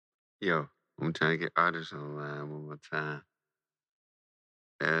Yo, I'm trying to get artists online one more time.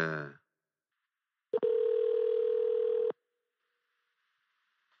 Uh,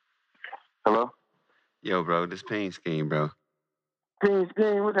 Hello? yo, bro, this pain scheme, bro. King,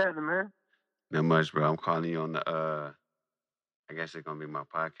 what's happening, man? Not much, bro. I'm calling you on the I guess it's gonna be my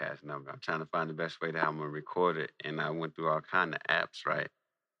podcast number. I'm trying to find the best way that I'm gonna record it, and I went through all kind of apps, right?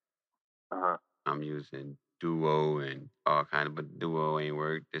 Uh-huh. I'm using Duo and all kind of, but Duo ain't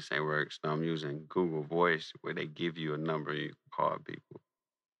work. This ain't work. So I'm using Google Voice, where they give you a number you can call people.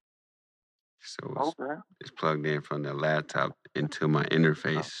 So Okay. it's plugged in from the laptop into my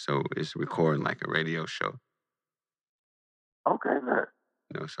interface, so it's recording like a radio show. Okay, man.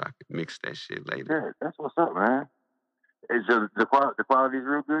 So I can mix that shit later. Yeah, that's what's up, man. Is the quality's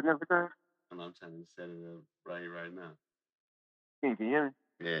real good and everything? And I'm trying to set it up right now. Can you hear me?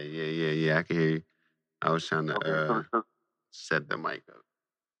 Yeah. I can hear you. I was trying to Okay, so set the mic up.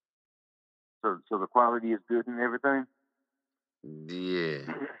 so the quality is good and everything? Yeah.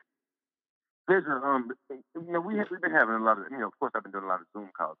 There's we've been having a lot of of course I've been doing a lot of Zoom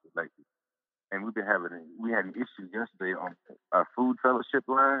calls lately. And we had an issue yesterday on our food fellowship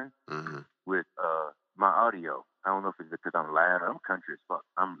line with my audio. I don't know if it's because I'm loud. I'm country as fuck.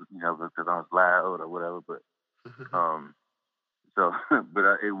 I'm because I was loud or whatever. But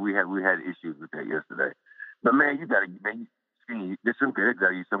we had issues with that yesterday. But man, there's gotta be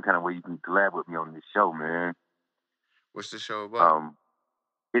some kind of way you can collab with me on this show, man. What's the show about?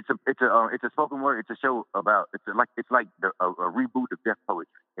 It's a spoken word. It's a show about it's like a reboot of Deaf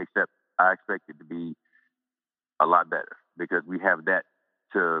Poetry, except I expect it to be a lot better because we have that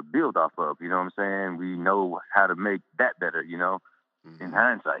to build off of. You know what I'm saying? We know how to make that better. In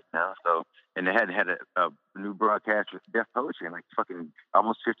hindsight now. So, and they hadn't had a new broadcast with Deaf Poetry in like fucking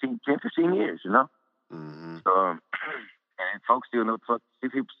almost 10, 15 years. So, and folks still know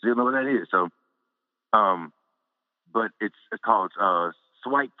people still know what that is. So, but it's called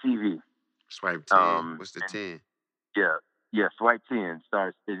Swipe TV. Swipe 10. What's the 10? Yeah, Swipe 10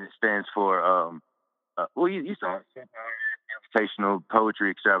 it stands for well, you saw it. Invitational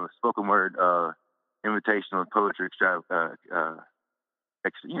Poetry Extravaganza, spoken word invitational poetry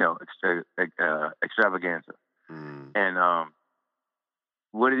extravaganza. And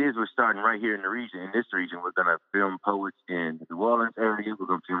what it is, we're starting right here in the region. In this region, we're gonna film poets in the New Orleans area. We're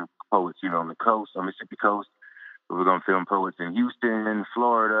gonna film poets, on the coast, on Mississippi coast. We're gonna film poets in Houston,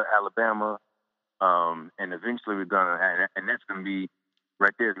 Florida, Alabama, and eventually we're gonna, and that's gonna be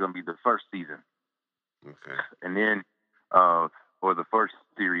right there. Is gonna be the first season. Okay. And then, or the first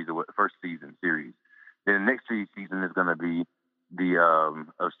series, or first season series. Then the next season is gonna be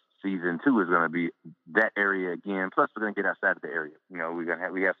season 2 is gonna be that area again. Plus, we're gonna get outside of the area.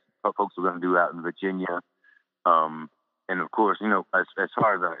 We have folks we're gonna do out in Virginia, and of course, as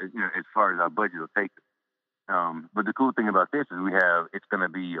far as our budget will take us. But the cool thing about this is it's going to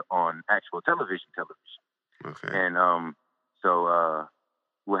be on actual television. Okay. And so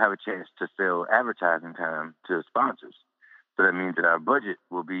we'll have a chance to sell advertising time to sponsors. So that means that our budget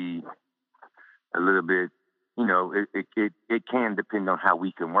will be a little bit, it can depend on how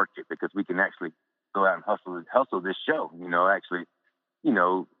we can work it, because we can actually go out and hustle this show,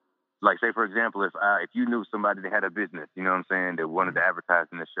 like, say, for example, if you knew somebody that had a business, that wanted to advertise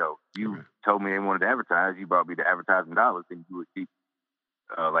in the show, you told me they wanted to advertise, you brought me the advertising dollars, and you would keep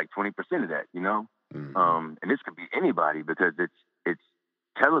like 20% of that, and this could be anybody, because it's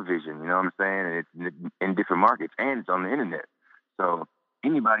television, you know what I'm saying, and it's in different markets, and it's on the internet, so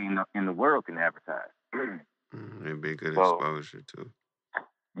anybody in the world can advertise. It'd be good exposure too.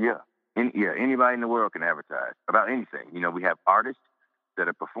 Yeah, anybody in the world can advertise about anything. We have artists that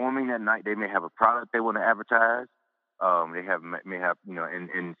are performing that night. They may have a product they want to advertise. May have,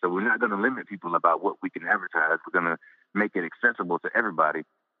 and so we're not going to limit people about what we can advertise. We're going to make it accessible to everybody.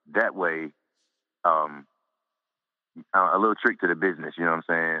 That way, a little trick to the business, you know what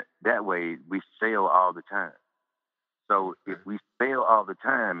I'm saying? That way, we sell all the time. So if we sell all the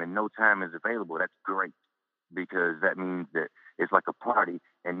time and no time is available, that's great, because that means that it's like a party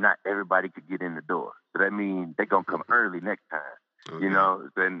and not everybody could get in the door. So that means they're going to come early next time,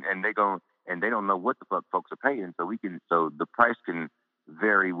 and they don't know what the fuck folks are paying. So the price can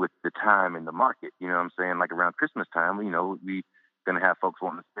vary with the time in the market. You know what I'm saying? Like around Christmas time, we going to have folks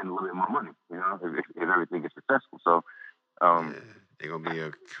wanting to spend a little bit more money, if everything is successful. So, they're going to be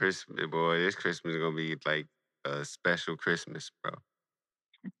a Christmas, boy, this Christmas is going to be like a special Christmas, bro.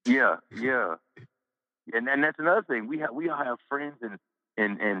 Yeah. And that's another thing. We all have friends and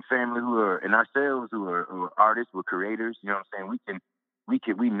family and ourselves who are artists, we're creators. You know what I'm saying?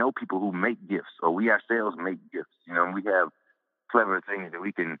 We know people who make gifts, or we ourselves make gifts. And we have clever things that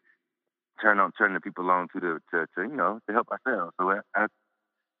we can turn the people on to to help ourselves. So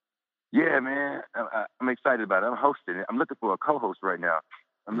yeah, man, I'm excited about it. I'm hosting it. I'm looking for a co-host right now.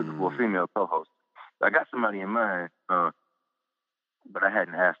 I'm looking for a Mm. female co-host. I got somebody in mind, but I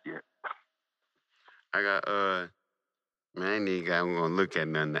hadn't asked yet. I got man, I ain't even got. I'm gonna look at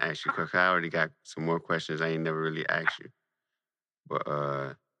nothing to ask you because I already got some more questions I ain't never really asked you.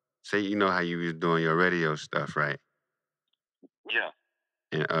 But say you know how you was doing your radio stuff, right? Yeah.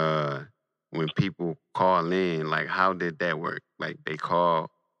 And when people call in, like how did that work? Like they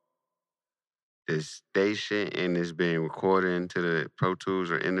call the station and it's being recorded into the Pro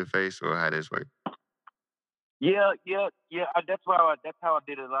Tools or interface, or how this work? Yeah. That's how I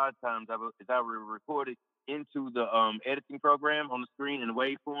did it a lot of times. I would record it into the editing program on the screen in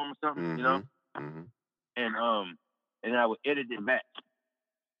waveform or something, Mm-hmm. Mm-hmm. and I would edit it back.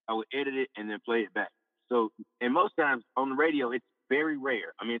 I would edit it and then play it back. So, and most times on the radio, it's very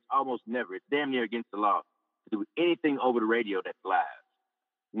rare. I mean, it's almost never. It's damn near against the law to do anything over the radio that's live.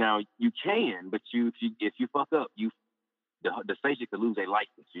 Now you can, but if you fuck up, the station could lose a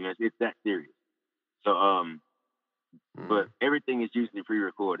license. You know, it's that serious. So but everything is usually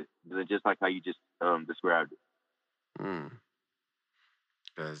pre-recorded, just like how you just described it.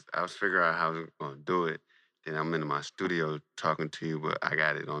 Because I was figuring out how I was gonna do it. Then I'm in my studio talking to you, but I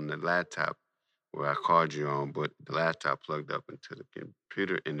got it on the laptop where I called you on, but the laptop plugged up into the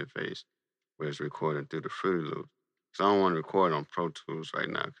computer interface where it's recording through the Fruity Loops. So I don't want to record on Pro Tools right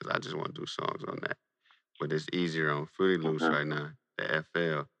now because I just want to do songs on that. But it's easier on Fruity Loops right now, the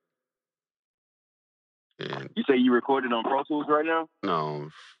FL. And You say you recorded on Pro Tools right now? no,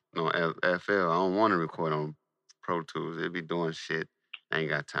 FL. I don't want to record on Pro Tools. It'd be doing shit. I ain't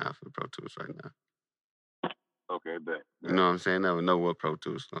got time for Pro Tools right now. Okay, bet. You know what I'm saying? Never know what Pro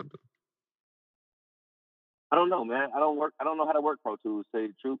Tools gonna do. I don't know, man. I don't know how to work Pro Tools. Say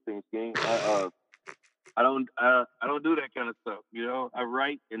the truth, thing, King. I don't do that kind of stuff. You know, I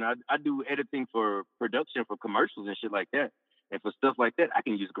write and I do editing for production for commercials and shit like that. And for stuff like that, I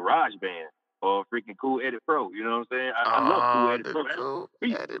can use GarageBand or freaking Cool Edit Pro. You know what I'm saying? I love Cool Edit The Pro.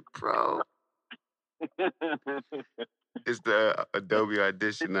 Cool Edit Pro. It's the Adobe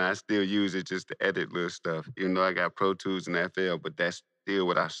Audition. I still use it just to edit little stuff. Even though I got Pro Tools and FL, but that's still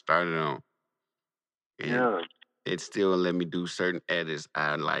what I started on. And it still let me do certain edits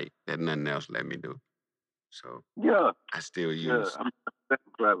I like that nothing else let me do. So I still use. I'm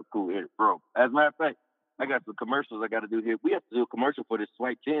subscribed with Cool Edit Pro. As a matter of fact, I got some commercials I got to do here. We have to do a commercial for this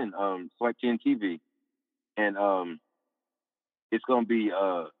Swipe 10 TV, and it's gonna be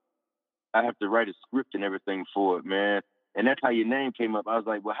I have to write a script and everything for it, man. And that's how your name came up. I was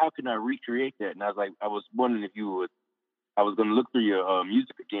like, well, how can I recreate that? And I was like, I was wondering if you would. I was gonna look through your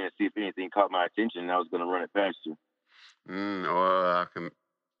music again and see if anything caught my attention, and I was gonna run it past you. Or I can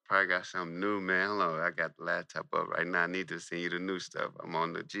probably got something new, man. Hold on, I got the laptop up right now. I need to send you the new stuff. I'm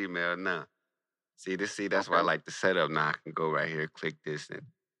on the Gmail now. That's why I like the setup now. I can go right here, click this, and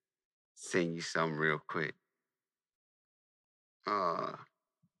send you something real quick.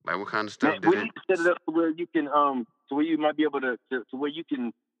 Like what kind of stuff Man, we need to set it up to where you can to where you might be able to where you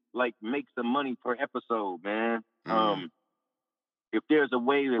can like make some money per episode, man. If there's a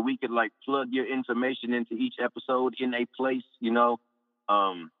way that we could like plug your information into each episode in a place, you know,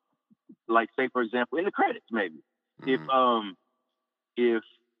 like say for example in the credits maybe. If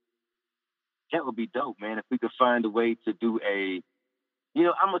that would be dope, man. If we could find a way to do a, you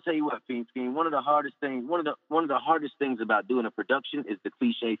know, I'm gonna tell you what, Fiend Scheme. One of the hardest things about doing a production is the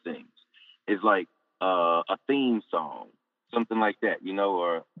cliche things. It's like a theme song, something like that, you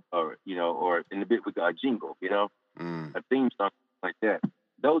know, or in a bit with a jingle, you know, a theme song like that.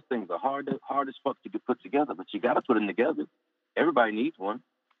 Those things are hard as fuck to get put together, but you got to put them together. Everybody needs one.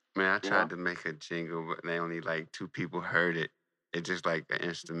 Man, I tried to make a jingle, but they only like 2 people heard it. It's just like an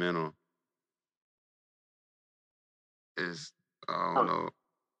instrumental. I don't know.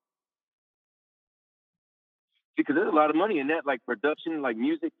 Because there's a lot of money in that, like production, like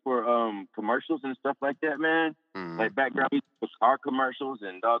music for commercials and stuff like that, man. Like background music for car commercials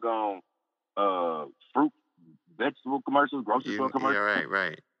and doggone fruit, vegetable commercials, grocery store commercials. Yeah,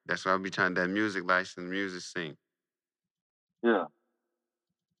 right. That's why I be trying that music license, music sync. Yeah.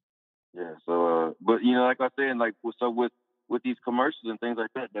 So, but you know, like I was saying, like so with these commercials and things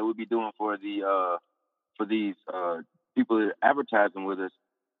like that we'll be doing for these people that are advertising with us,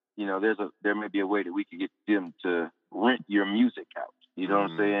 you know, there may be a way that we could get them to rent your music out. You know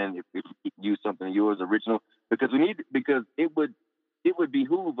what I'm saying? If you use something of yours original, because it would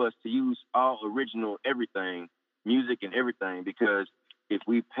behoove us to use all original everything, music and everything, because if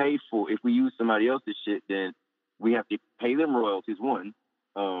we use somebody else's shit, then we have to pay them royalties, one.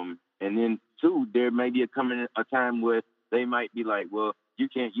 And then there may be a time where they might be like, well, you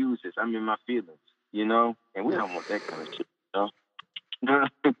can't use this. I'm in my feelings, you know? And we don't want that kind of shit, you know?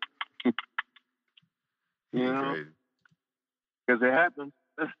 You You know? crazy. Because it happens.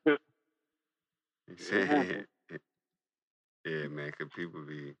 You It happens. say, yeah, man, because people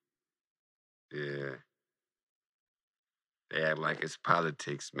be, yeah, they act like it's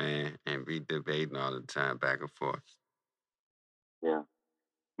politics, man, and be debating all the time back and forth. Yeah.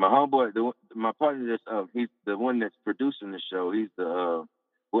 My homeboy, my partner, he's the one that's producing the show. He's the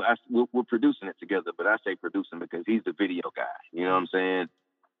we're producing it together, but I say producing because he's the video guy. You know what I'm saying?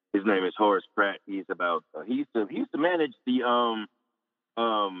 His name is Horace Pratt. He's about he used to manage the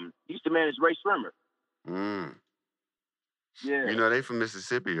he used to manage Ray Shrimmer. Mm. Yeah. You know they from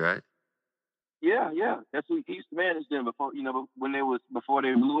Mississippi, right? Yeah. That's who he used to manage them before, you know, before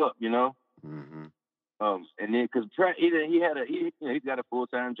they blew up, you know. Mm-hmm. And then because Pratt, he's got a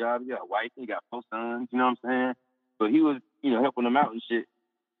full-time job, he got a wife, he got 4 sons, you know what I'm saying? But he was, you know, helping them out and shit.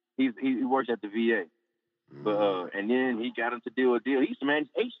 He works at the VA. But and then he got him to do a deal. He used to manage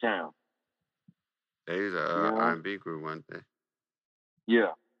H-Town. They was a R&B group, weren't they?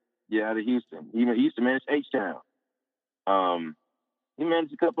 Yeah, out of Houston. He used to manage H-Town. He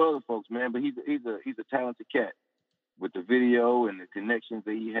managed a couple other folks, man. But he's a talented cat with the video and the connections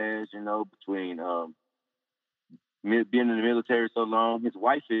that he has, you know, between being in the military so long. His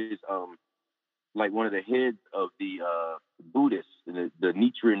wife is like one of the heads of the Buddhists, the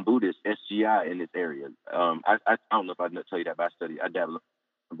Nichiren Buddhist SGI in this area. I don't know if I tell you that, but I dabble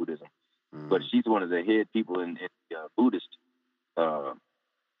in Buddhism. But she's one of the head people in the Buddhist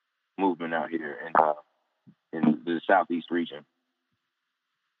movement out here in the southeast region.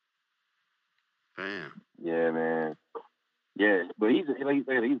 Damn. Yeah, man. Yeah, but he's a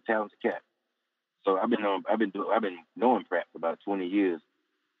talented cat. So I've been knowing Pratt for about 20 years.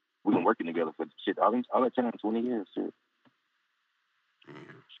 We've been working together for shit all that time, 20 years. Shit.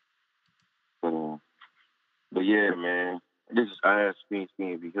 But yeah, man. I asked Spin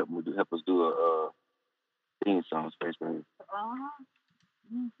if he help us do a theme song, Space Ranger.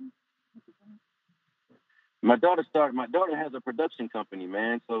 My daughter has a production company,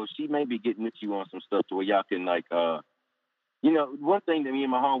 man. So she may be getting with you on some stuff to where y'all can like you know, one thing that me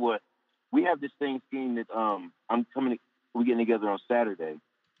and my homeboy, we have this thing scheme that we're getting together on Saturday.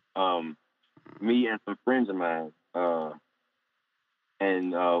 Me and some friends of mine.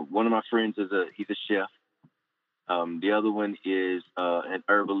 And one of my friends he's a chef. The other one is an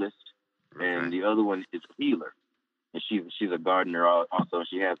herbalist, and the other one is a healer. And she's a gardener also.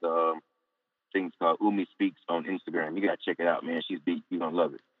 She has things called Umi Speaks on Instagram. You gotta check it out, man. She's deep. You're gonna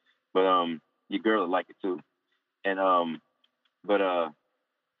love it. But your girl will like it too. And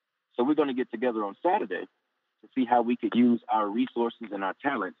so we're gonna get together on Saturday to see how we could use our resources and our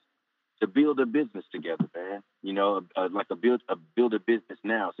talents to build a business together, man. You know, build a business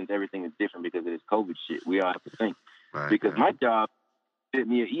now, since everything is different because of this COVID shit. We all have to think. Right, because my job sent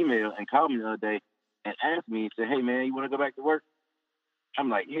me an email and called me the other day and asked me and said, "Hey, man, you want to go back to work?" I'm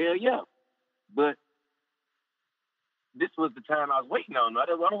like, "Hell yeah!" But this was the time I was waiting on. I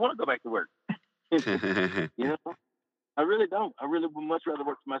don't want to go back to work. You know, I really don't. I really would much rather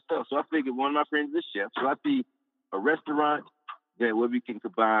work for myself. So I figured one of my friends is a chef, so I see a restaurant where we can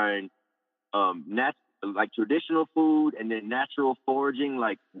combine like traditional food and then natural foraging,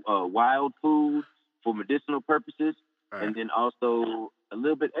 like wild food for medicinal purposes, and then also a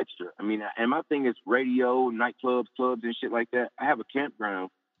little bit extra. I mean, and my thing is radio, nightclubs, clubs, and shit like that. I have a campground.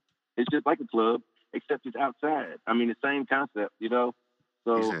 It's just like a club, except it's outside. I mean, the same concept, you know.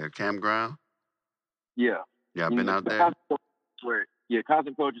 So you said a campground? Yeah. Yeah, I've been out there.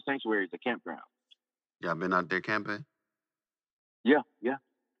 Cosmic Poetry Sanctuary is a campground. Yeah, I've been out there camping. Yeah.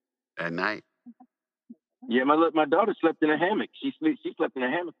 At night. Yeah, my daughter slept in a hammock. She slept in a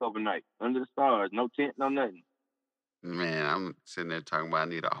hammock overnight under the stars, no tent, no nothing. Man, I'm sitting there talking about I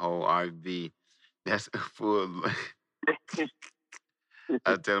need a whole RV that's full.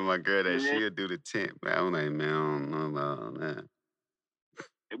 I tell my girl that she'll do the tent, but I'm like, man, I don't know about that.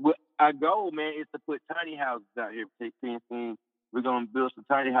 Well, our goal, man, is to put tiny houses out here. We're gonna build some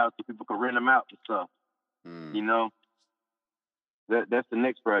tiny houses so people can rent them out and stuff. You know, that's the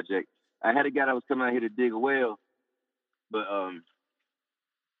next project. I had a guy that was coming out here to dig a well, but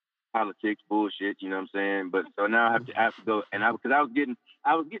politics, bullshit. You know what I'm saying? But so now I have to go, and because I was getting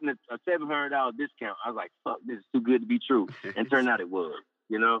a $700 discount. I was like, fuck, this is too good to be true, and turned out it was.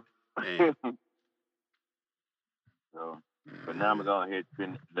 You know. So, but now I'm gonna go ahead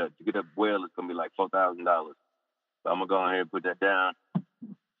and to get a well. It's gonna be like $4,000. So I'm gonna go ahead and put that down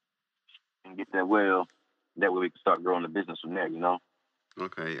and get that well. That way we can start growing the business from there. You know.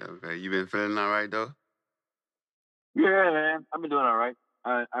 Okay. You been feeling all right though? Yeah, man. I've been doing all right.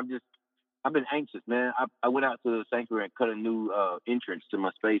 I've been anxious, man. I went out to the sanctuary and cut a new entrance to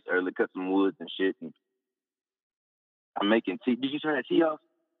my space early, cut some woods and shit. And I'm making tea. Did you turn that tea off?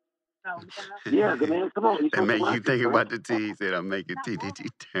 Yeah, good man. Come on, you That supposed to make you watch it, think man. about the tea. He said, I'm making tea. Did you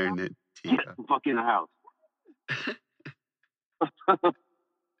turn the tea Get the fuck in the house.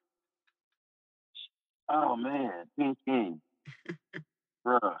 Oh man, King King,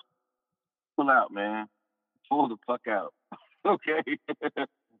 bruh, pull out, man. Pull the fuck out. Okay.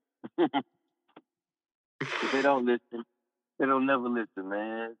 If they don't listen, they don't never listen,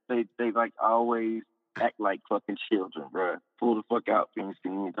 man. They like always act like fucking children, bruh. Pull the fuck out, King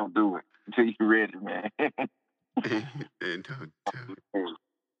King. Don't do it until you're ready, man. And don't do it.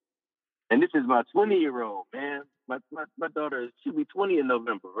 And this is my 20-year-old, man. My daughter, she'll be 20 in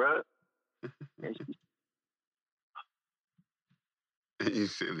November, bruh. And she, You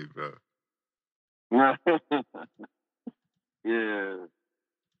silly, bro. yeah,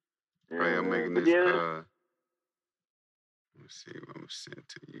 Right, I'm yeah, making but this yeah, let me see what I'm gonna send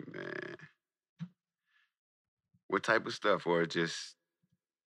to you, man. What type of stuff or just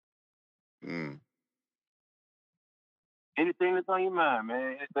mm, anything that's on your mind,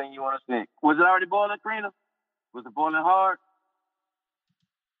 man. Anything you want to think. Was it already boiling, Karina? Was it boiling hard?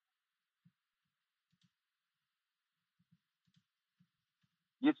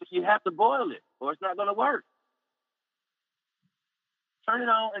 You have to boil it, or it's not gonna work. Turn it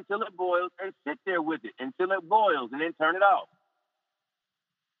on until it boils, and sit there with it until it boils, and then turn it off.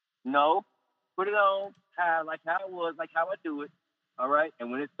 No, put it on like how it was, like how I do it. All right,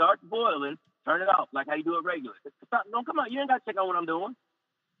 and when it starts boiling, turn it off like how you do it regular. Stop, don't come on. You ain't got to check on what I'm doing.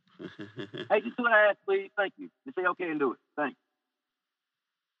 Hey, just do what I ask, please. Thank you. Just say okay and do it. Thanks.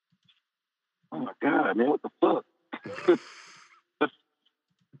 Oh my God, man, what the fuck?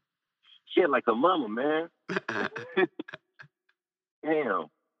 Shit, like a mama, man. Damn.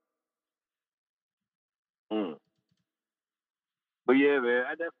 Mm. But yeah, man,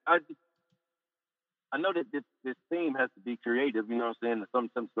 I know that this theme has to be creative. You know what I'm saying?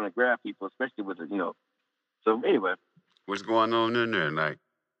 Something's gonna grab people, especially with it. So anyway, What's going on in there? Like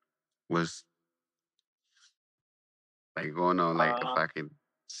what's like going on? Like if uh, I can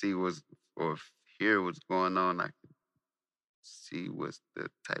see what's or hear what's going on, I can see what's the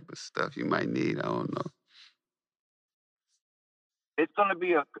type of stuff you might need. I don't know. it's gonna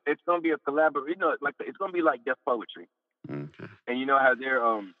be a collaboration. Like it's gonna be like Deaf Poetry, Okay. and you know how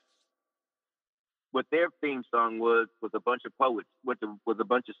what their theme song was a bunch of poets, was a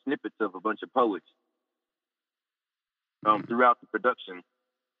bunch of snippets of a bunch of poets Mm, throughout the production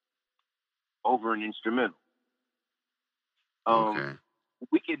over an instrumental. Um, okay.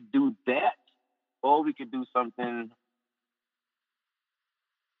 we could do that, or we could do something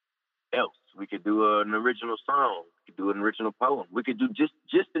else. We could do an original song. We could do an original poem. We could do just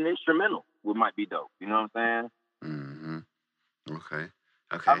an instrumental. What might be dope. You know what I'm saying? Mm-hmm. Okay.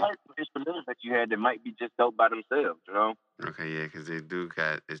 I've Okay. heard some instrumentals that you had that might be just dope by themselves. Okay, yeah, because they do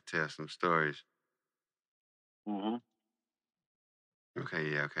got it tell some stories. Mm-hmm. Okay,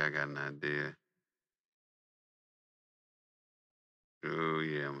 yeah, okay, I got an idea. Oh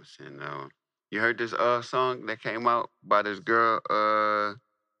yeah, I'm saying that one. You heard this song that came out by this girl, her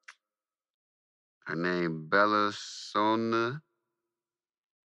name Bella Sona.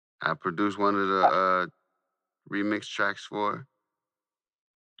 I produced one of the remix tracks for her.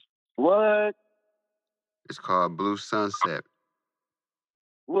 What? It's called Blue Sunset.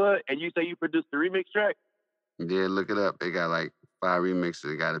 What? And you say you produced the remix track? Yeah, look it up. They got like 5 remixes.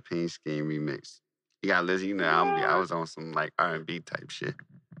 They got a Pink Scheme remix. You gotta listen, I What? was on some like R&B type shit.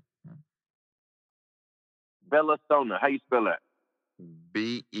 Bella Sona. How you spell that?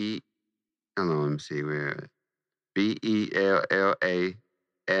 B-E, hold on, let me see where. BELLASAONA.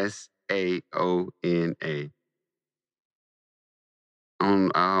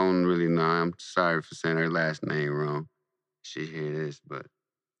 I don't really know. I'm sorry for saying her last name wrong. She hear this, but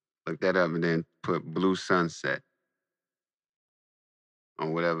look that up and then put Blue Sunset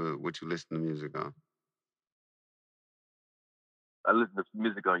on what you listen to music on. I listen to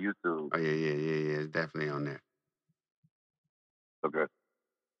music on YouTube. Oh yeah. It's definitely on there. Okay.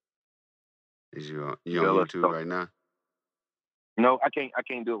 Is you on Bella YouTube Sona. right now? No, I can't. I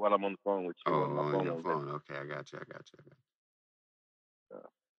can't do it while I'm on the phone with Oh, you. My on phone your won't let me. phone. Okay, I got you. Uh,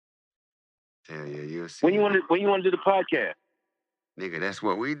 Hell yeah, you'll when see. you want to do the podcast? Nigga, that's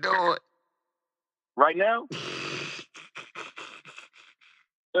what we doing. Right now?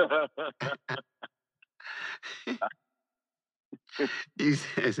 You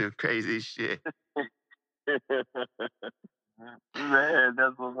said some crazy shit. Man,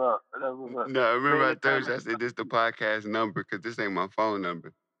 that's what's up. That's what's up. No, remember Man, I the time. told you I said this the podcast number because this ain't my phone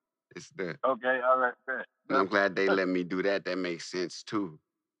number. It's the Okay, all right, man. and I'm glad they let me do that. That makes sense too.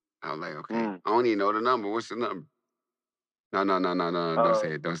 I was like, okay, Mm. I don't even know the number. What's the number? No, no, no, no, no. Don't Uh,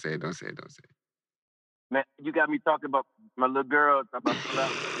 say it. Don't say it. Don't say it. Don't say man, you got me talking about my little girl, talking about fill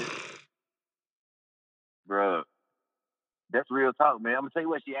out shit, bro. That's real talk, man. I'm gonna tell you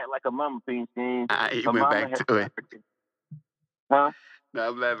what, she act like a mama peen scheme. it. You Her went mama back has to it. African, huh? No,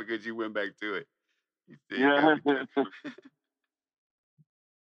 I'm laughing because you went back to it. You said you got Yeah. me talking.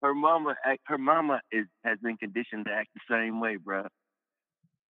 Her mama has been conditioned to act the same way, bro.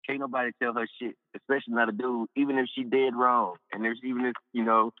 Can't nobody tell her shit, especially not a dude, even if she dead wrong. And even if,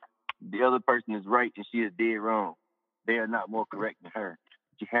 the other person is right and she is dead wrong, they are not more correct than her.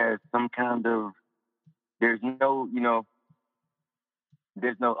 She has some kind of, there's no,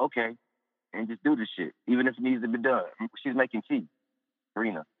 okay, and just do the shit, even if it needs to be done. She's making tea,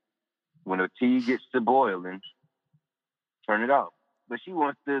 Karina. When the tea gets to boiling, turn it off. But she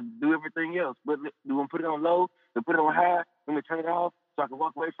wants to do everything else. But do you want to put it on low? To put it on high? Let me turn it off so I can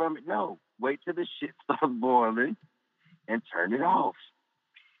walk away from it? No. Wait till the shit starts boiling and turn it off.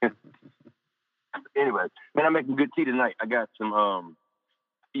 Anyway, man, I'm making good tea tonight. I got some.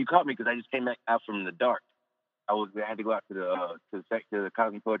 You caught me because I just came back out from the dark. I had to go out to the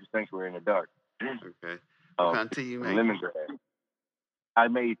Cosmic Poetry Sanctuary in the dark. Okay. What kind of tea you make? Lemongrass. I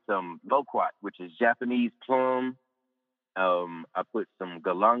made some loquat, which is Japanese plum. I put some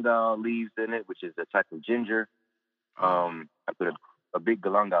galangal leaves in it, which is a type of ginger. I put a big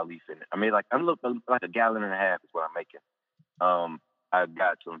galangal leaf in it. I made like a gallon and a half is what I'm making. I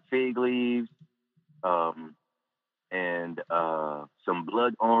got some fig leaves, and some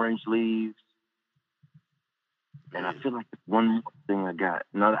blood orange leaves. And I feel like there's one more thing I got.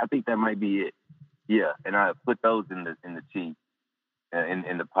 No, I think that might be it. Yeah, and I put those in the tea,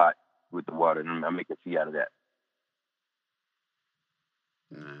 in the pot with the water, and I make a tea out of that.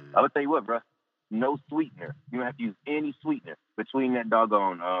 I would tell you what, bro. No sweetener. You don't have to use any sweetener between that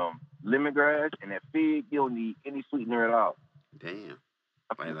doggone lemongrass and that fig. You don't need any sweetener at all. Damn.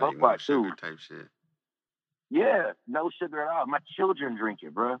 Like no sugar type shit. Yeah, no sugar at all. My children drink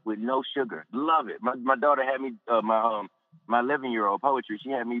it, bro, with no sugar. Love it. My daughter had me my 11-year-old poetry. She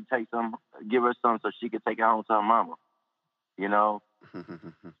had me give her some so she could take it home to her mama. So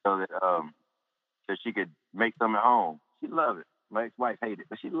that so she could make some at home. She loved it. My ex-wife hated it,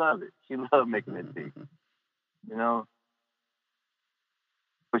 but she loved it. She loved making that tea.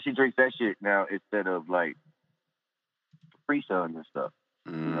 But she drinks that shit now instead of like Capri Sun and stuff.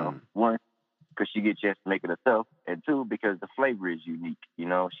 One, because she gets a chance to make it herself, and two, because the flavor is unique.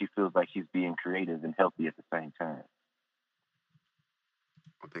 She feels like she's being creative and healthy at the same time.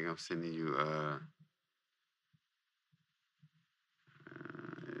 I think I'm sending you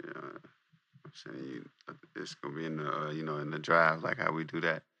I'm sending you. It's gonna be in the in the drive, like how we do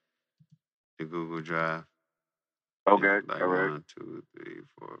that, the Google Drive. Okay. Like all right. 1, 2, 3,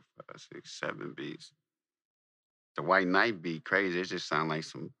 4, 5, 6, 7 beats. The White Knight beat crazy. It just sound like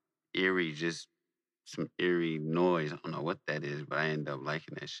some eerie noise. I don't know what that is, but I end up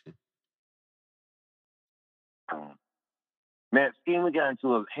liking that shit. Man, we got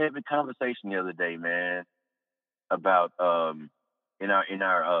into a heavy conversation the other day, man, about in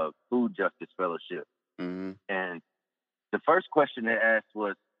our food justice fellowship. Mm-hmm. And the first question they asked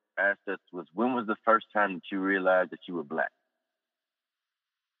us was, when was the first time that you realized that you were black?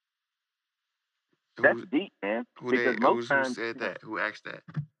 That's deep, man. Who said that? Who asked that?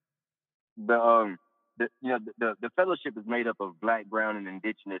 The fellowship is made up of Black, brown, and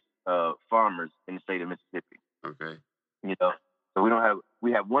indigenous farmers in the state of Mississippi. Okay. So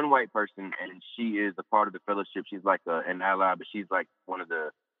we have one white person, and she is a part of the fellowship. She's like an ally, but she's like one of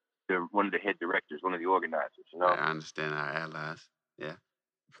the head directors, one of the organizers. I understand our allies. Yeah.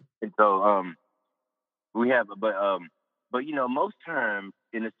 And so we have, but most times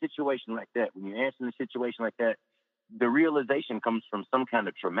in a situation like that, when you're answering a situation like that, the realization comes from some kind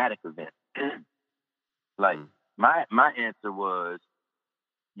of traumatic event. Like my answer was,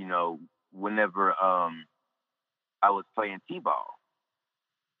 whenever I was playing t-ball,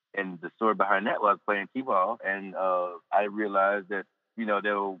 and the story behind that was I was playing t-ball, and I realized that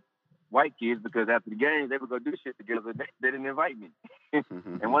there were white kids, because after the game they would go do shit together. They didn't invite me,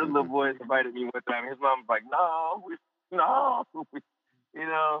 and one of the little boys invited me one time. His mom was like, "No,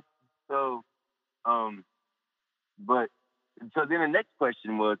 So, but so then the next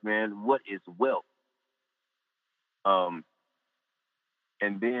question was, man, what is wealth? And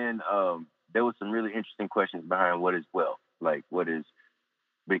then there was some really interesting questions behind what is wealth. Like,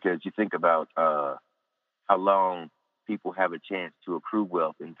 because you think about how long people have a chance to accrue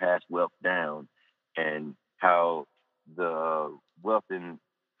wealth and pass wealth down, and how the wealth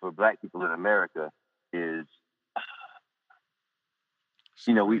for Black people in America is,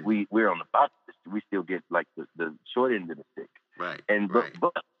 we're on the bottom. We still get like the short end of the stick. Right. And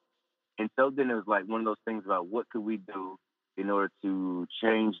so then it was like one of those things about what could we do in order to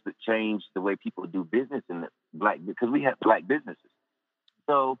change the way people do business in the because we have Black businesses.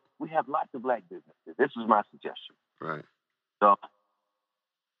 So we have lots of Black businesses. This was my suggestion. Right. So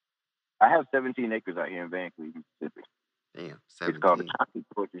I have 17 acres out here in Vancouver, Mississippi. Damn, 17. It's called the Concrete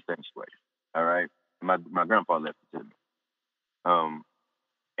Poetry Sanctuary. All right. My grandpa left it to me.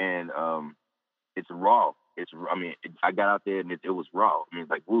 It's raw. I got out there and it was raw. It's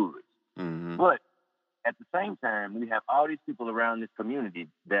like woods. Mm-hmm. But at the same time, we have all these people around this community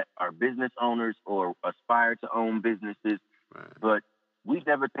that are business owners or aspire to own businesses, right. But we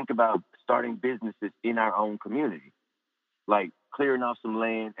never think about starting businesses in our own community, like clearing off some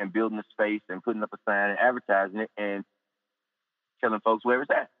land and building a space and putting up a sign and advertising it and telling folks where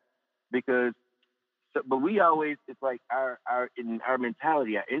it's at. But we always, it's like our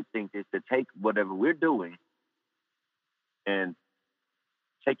mentality, our instinct is to take whatever we're doing and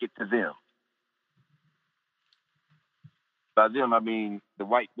take it to them. By them, I mean the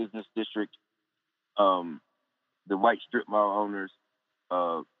white business district, the white strip mall owners,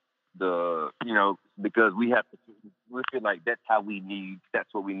 because we feel like that's what we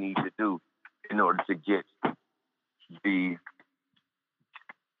need to do in order to get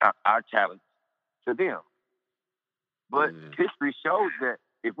our talent to them. But history shows that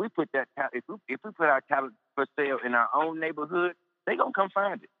if we put our talent for sale in our own neighborhood, they gonna come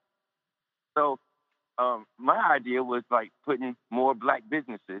find it. So my idea was like putting more Black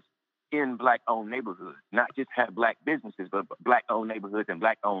businesses in Black-owned neighborhoods, not just have Black businesses, but Black-owned neighborhoods and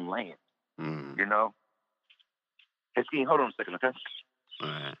Black-owned land. Mm. You know. Hey, Skeen, hold on a second, okay? All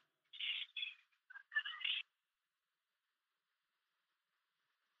right.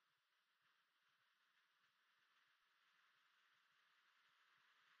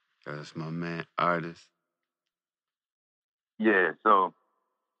 That's my man, Artist. Yeah, so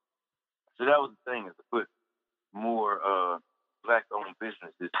that was the thing, is to put more Black-owned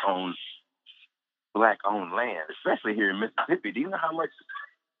businesses on Black-owned land, especially here in Mississippi. Do you know how much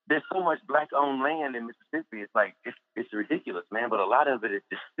there's so much Black-owned land in Mississippi? It's like it's ridiculous, man. But a lot of it is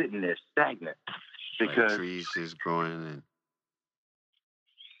just sitting there stagnant because like trees just growing and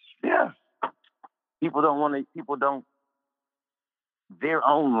people don't. Their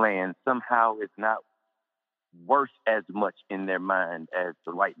own land somehow is not worth as much in their mind as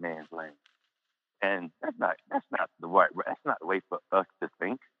the white man's land, and that's not the way for us to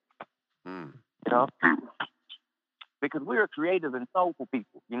think. Mm. You know, because we're creative and soulful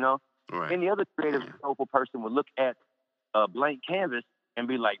people. You know, right. Any other creative and soulful person would look at a blank canvas and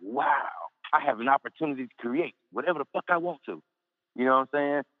be like, "Wow, I have an opportunity to create whatever the fuck I want to." You know what I'm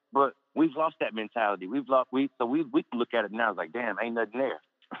saying? But we've lost that mentality. We can look at it now. It's like, damn, ain't nothing there.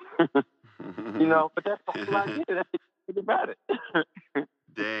 You know, but that's the whole idea. That's the thing about it.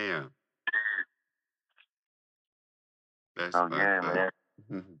 Damn. That's man.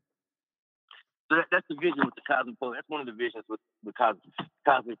 So that's the vision with the Cosmic Poetry. That's one of the visions with the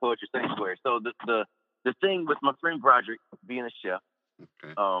Cosmic Poetry Sanctuary. So the thing with my friend Broderick being a chef,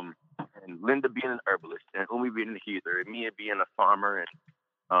 okay. And Linda being an herbalist, and Umi being a healer, and me being a farmer and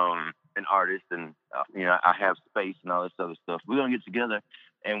an artist, and I have space and all this other stuff. We're gonna get together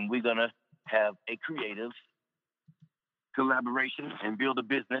and we're gonna have a creative collaboration and build a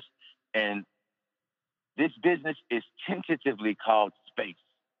business. And this business is tentatively called Space.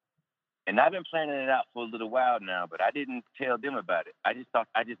 And I've been planning it out for a little while now, but I didn't tell them about it. I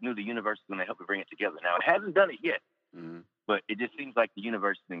just knew the universe was gonna help me bring it together. Now it hasn't done it yet. Mm-hmm. But it just seems like the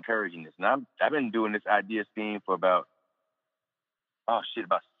universe is encouraging this. And I've been doing this idea scheme for about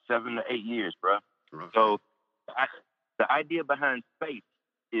 7 to 8 years, bro. Okay. So the idea behind Space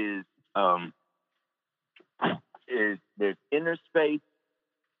is there's inner space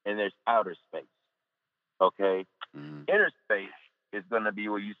and there's outer space. Okay? Mm-hmm. Inner space is going to be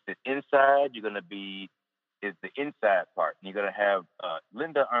where you sit inside. Is the inside part. And you're going to have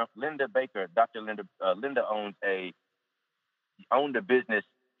Linda Baker, Dr. Linda owned a business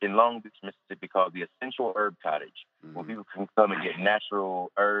in Long Beach, Mississippi called the Essential Herb Cottage, mm-hmm. where people can come and get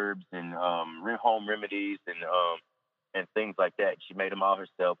natural herbs and home remedies and things like that. She made them all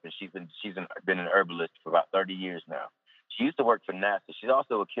herself, and she's been an herbalist for about 30 years now. She used to work for NASA. She's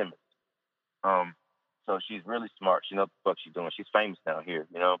also a chemist. So she's really smart. She knows what the fuck she's doing. She's famous down here,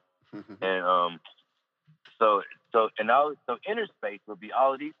 you know. And so inner space will be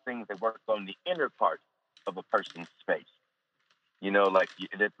all of these things that work on the inner part of a person's space. Like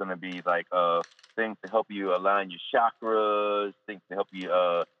it's going to be like things to help you align your chakras, things to help you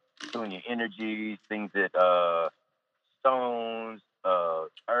tune your energies, things that stones,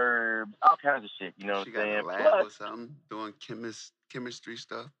 herbs, all kinds of shit. You know what She I'm got a saying? lab Plus, or something doing chemistry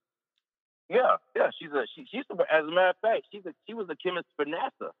stuff. yeah, she's as a matter of fact, she was a chemist for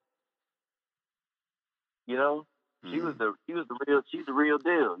NASA. You know, she's the real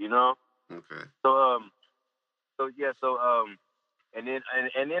deal. Okay. So and then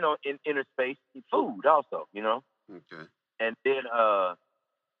in inner space, food also. Okay. And then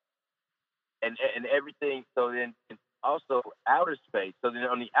and everything. So then also outer space. So then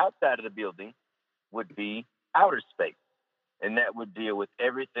on the outside of the building would be outer space, and that would deal with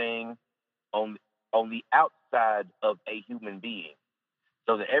everything on the outside of a human being.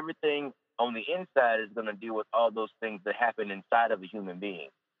 So that everything on the inside is going to deal with all those things that happen inside of a human being,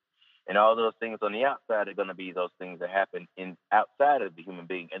 and all those things on the outside are going to be those things that happen in outside of the human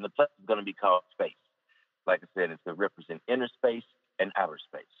being. And the place is going to be called space. Like I said, it's to represent inner space and outer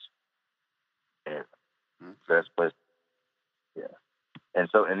space. And that's place. Yeah. And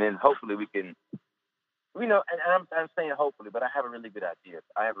then hopefully we can, and I'm saying hopefully, but I have a really good idea.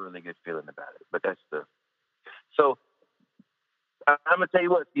 I have a really good feeling about it. But so I'm gonna tell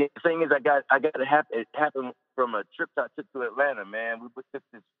you what. The thing is, I got it happened from a trip I took to Atlanta. Man, we took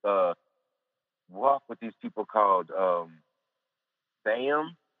this walk with these people called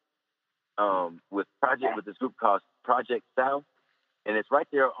BAM with this group called Project South, and it's right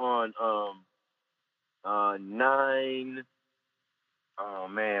there on 9. Oh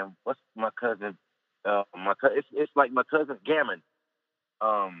man, what's my cousin? It's like my cousin Gammon.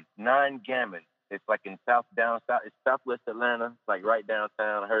 9 Gammon. It's like in it's Southwest Atlanta. It's like right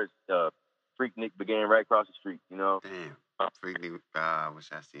downtown. I heard Freaknik began right across the street. Damn. Freaknik. I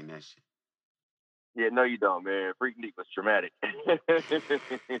wish I seen that shit. Yeah, no, you don't, man. Freaknik was traumatic. It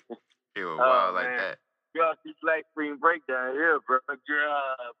was wild like that. Y'all see Black Spring Break down here, bro.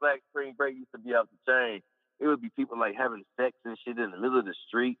 Black Spring Break used to be off the chain. It would be people like having sex and shit in the middle of the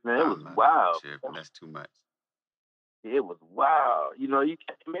street, man. It was wild. That's too much. It was wild.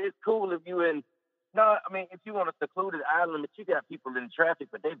 It's cool if you in. No, I mean, if you on a secluded island, but you got people in traffic,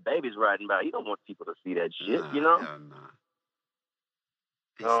 but they babies riding by, you don't want people to see that shit, Hell nah.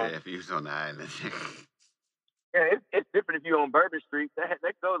 He said if he was on the island. Yeah, it's different if you're on Bourbon Street. That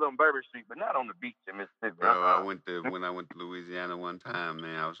goes on Bourbon Street, but not on the beach in Mississippi. Bro, when I went to Louisiana one time,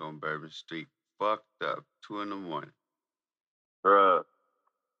 man, I was on Bourbon Street, fucked up, 2 a.m. Bruh.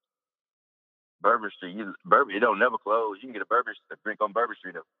 Bourbon Street, it don't never close. You can get a drink on Bourbon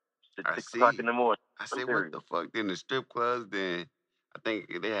Street at 6 o'clock in the morning. I said, what the fuck? Then the strip clubs, then I think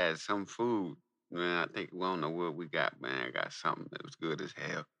they had some food. Man, I think we don't know what we got, man. I got something that was good as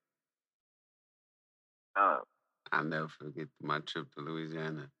hell. I'll never forget my trip to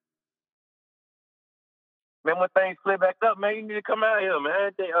Louisiana. Man, when things clear back up, man, you need to come out here,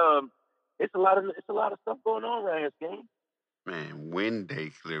 man. It's a lot of stuff going on around here, Skinny. Man, when they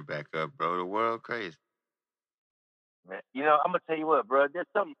clear back up, bro, the world crazy. Man, I'm gonna tell you what, bro. There's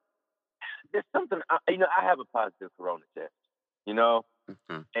something. I have a positive corona test.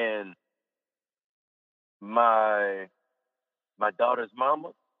 And my daughter's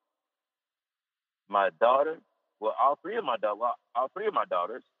mama, my daughter, well, all three of my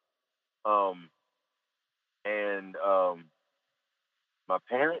daughters, and my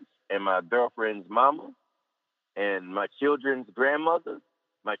parents and my girlfriend's mama and my children's grandmother,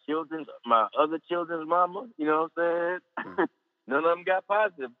 my other children's mama. You know what I'm saying? None of them got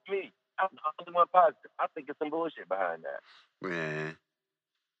positive. Me, I'm the only one positive. I think it's some bullshit behind that. Man,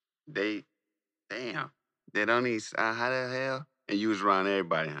 they don't eat. How the hell? And you was around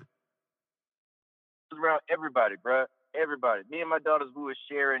everybody, huh? Around everybody, bro. Everybody. Me and my daughters, we were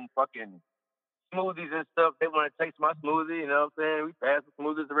sharing fucking smoothies and stuff. They want to taste my smoothie, you know what I'm saying? We pass the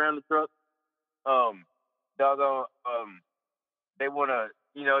smoothies around the truck. They want to,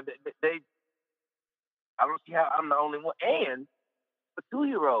 they I don't see how I'm the only one. And a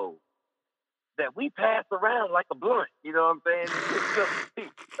 2-year-old that we pass around like a blunt, you know what I'm saying?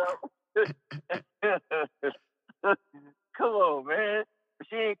 Come on, man.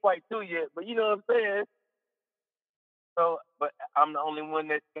 She ain't quite 2 yet, but you know what I'm saying? So, but I'm the only one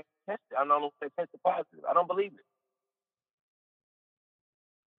that tested. I'm the only one that tested positive. I don't believe it.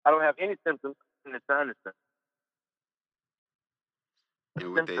 I don't have any symptoms in the sinus.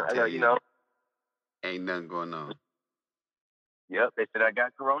 And what they tell you, ain't nothing going on. Yep, they said I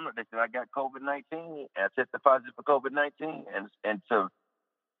got corona. They said I got COVID-19, and I tested positive for COVID-19, and to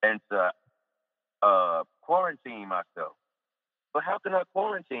quarantine myself. But how can I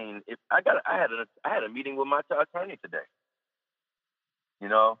quarantine if I had a meeting with my attorney today, you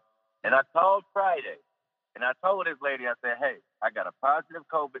know, and I called Friday, and I told this lady, I said, hey, I got a positive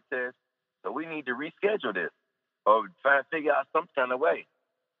COVID test, so we need to reschedule this or try to figure out some kind of way.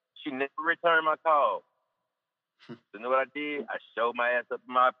 She never returned my call. So you know what I did? I showed my ass up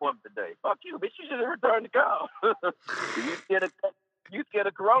to my appointment today. Fuck you, bitch. You should have returned the call. you scared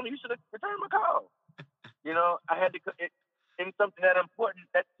of corona, you should have returned my call. You know, I had to, in something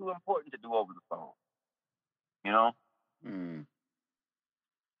that's too important to do over the phone. You know?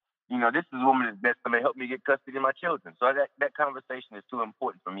 You know, this is a woman that's going to help me get custody of my children. So that conversation is too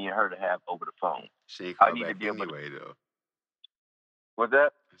important for me and her to have over the phone. She ain't called back anyway, though. What's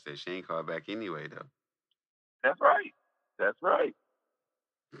that? I said she ain't called back anyway, though. That's right. That's right.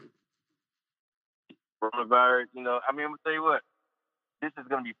 Coronavirus, you know, I mean, I'm going to tell you what. This is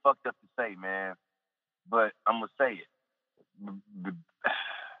going to be fucked up to say, man. But I'm going to say it.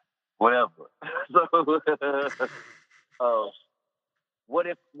 Whatever. So, what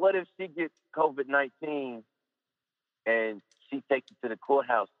if she gets COVID-19 and she takes it to the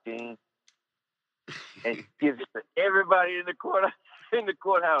courthouse, King, and gives it to everybody in the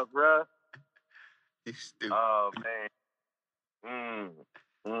courthouse, bro? You stupid. Oh man.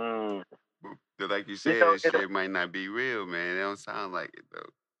 But like you said, this shit might not be real, man. It don't sound like it though.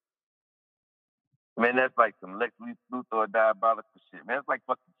 Man, that's like some Lex Luthor or diabolical shit. Man, that's like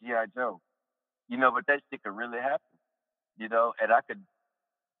fucking G.I. Joe. You know, but that shit could really happen. You know, and I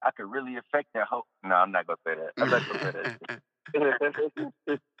could really affect that whole. No, I'm not gonna say that. I'm not gonna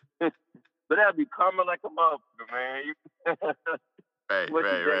say that. But that'd be karma like a motherfucker, man. Right.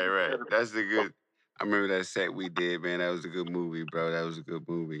 That's the good. I remember that set we did, man. That was a good movie, bro. That was a good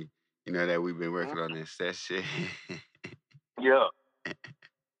movie. You know that we've been working on that set shit. Yeah.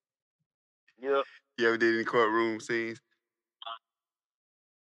 You ever did any courtroom scenes?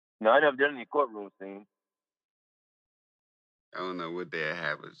 No, I never done any courtroom scenes. I don't know what they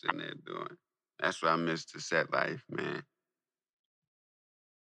have us in there doing. That's what I miss the set life, man.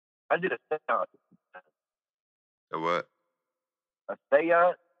 I did a seance. A what? A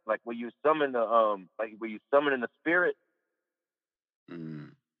seance, like where you summon the the spirit.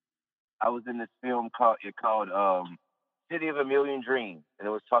 I was in this film called City of a Million Dreams, and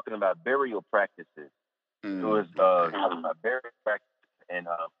it was talking about burial practices. It was talking about burial practices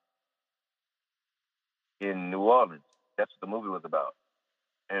in New Orleans. That's what the movie was about.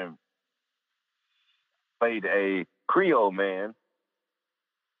 And played a Creole man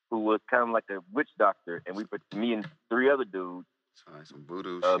who was kind of like a witch doctor, and me and three other dudes. So like some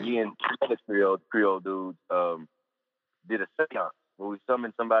voodoo shit. Me and three other Creole dudes did a seance where we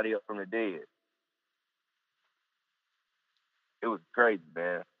summoned somebody up from the dead. It was crazy,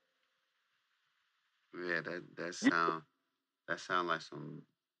 man. Yeah, that sound like some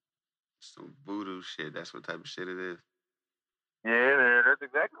voodoo shit. That's what type of shit it is. Yeah, man, that's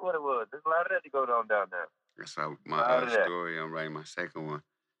exactly what it was. There's a lot of that to go down there. That's how my story. I'm writing my second one,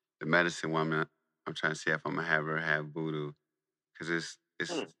 the medicine woman. I'm trying to see if I'm gonna have her have voodoo, cause it's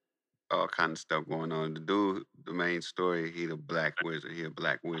all kind of stuff going on. The dude, the main story, he a black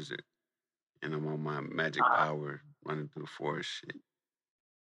wizard, and I'm on my magic power running through the forest shit.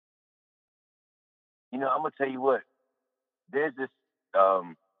 You know, I'm gonna tell you what. There's this.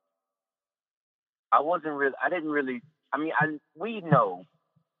 We know,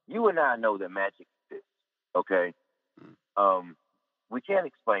 you and I know that magic exists. Okay. We can't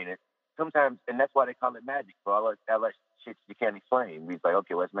explain it sometimes, and that's why they call it magic. For all that shit you can't explain. We like,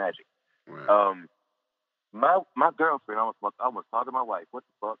 okay, what's magic? Right. My girlfriend, I almost talked to my wife. What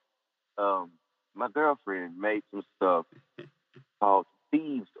the fuck? My girlfriend made some stuff called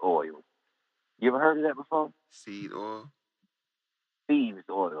thieves oil. You ever heard of that before? Seed oil? Thieves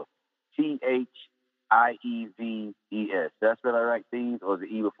oil. THIEVES. That's what I write, thieves, or the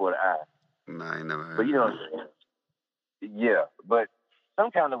E before the I? No, I ain't never heard. But you know what I'm saying? Yeah, but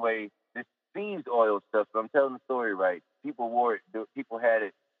some kind of way, this thieves oil stuff. If I'm telling the story right, people wore it. People had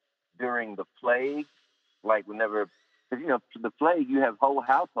it during the plague, like whenever, because you know the plague, you have whole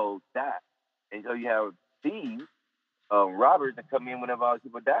households die, and so you have thieves, robbers that come in whenever all these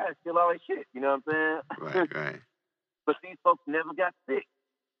people die and steal all their shit. You know what I'm saying? Right. But these folks never got sick.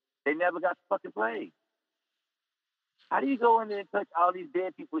 They never got the fucking plague. How do you go in there and touch all these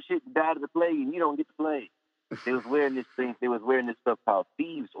dead people's shit and die of the plague and you don't get the plague? They was wearing this thing. They was wearing this stuff called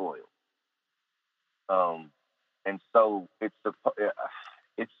thieves oil. And so it's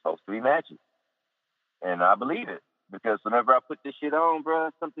supposed to be magic, and I believe it because whenever I put this shit on,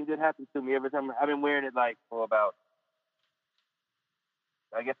 bro, something good happens to me every time. I've been wearing it like for about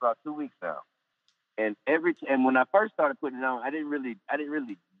 2 weeks now, And when I first started putting it on, I didn't really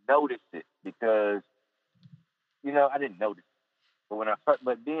notice it because I didn't notice. But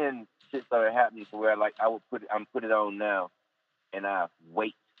but then shit started happening to where like I'm put it on now, and I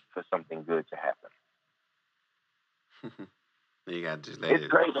wait for something good to happen. You gotta just let It's it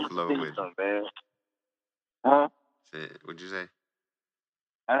crazy. I'm flow just with something, man. Huh? What'd you say?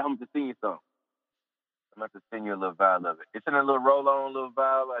 I'm just sing you something. I'm about to send you a little vial of it. It's in a little roll-on little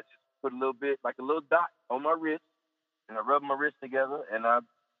vial. I just put a little bit, like a little dot on my wrist, and I rub my wrist together, and I,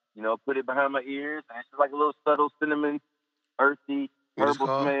 put it behind my ears, and it's just like a little subtle cinnamon, earthy, What it's herbal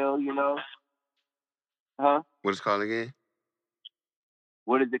called? smell. Huh? What it's called again?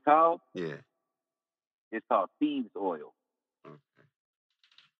 What is it called? Yeah. It's called thieves oil. Okay.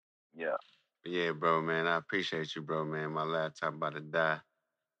 Yeah. Yeah, bro, man. I appreciate you, bro, man. My laptop about to die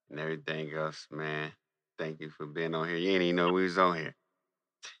and everything else, man. Thank you for being on here. You ain't even know we was on here.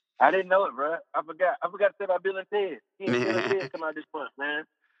 I didn't know it, bro. I forgot. I forgot to say about Bill and Ted. Bill and Ted come out this month, man.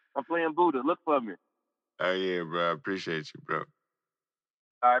 I'm playing Buddha. Look for me. Oh, yeah, bro. I appreciate you, bro.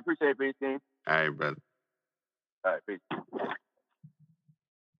 I appreciate it, Team. All right, brother. All right, peace.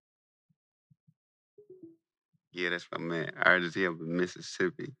 Yeah, that's my man. Artist here from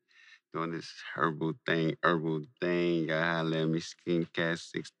Mississippi doing this herbal thing. Y'all holla at me, Skincast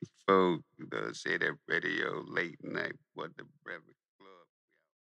 64. Say that radio late night. What the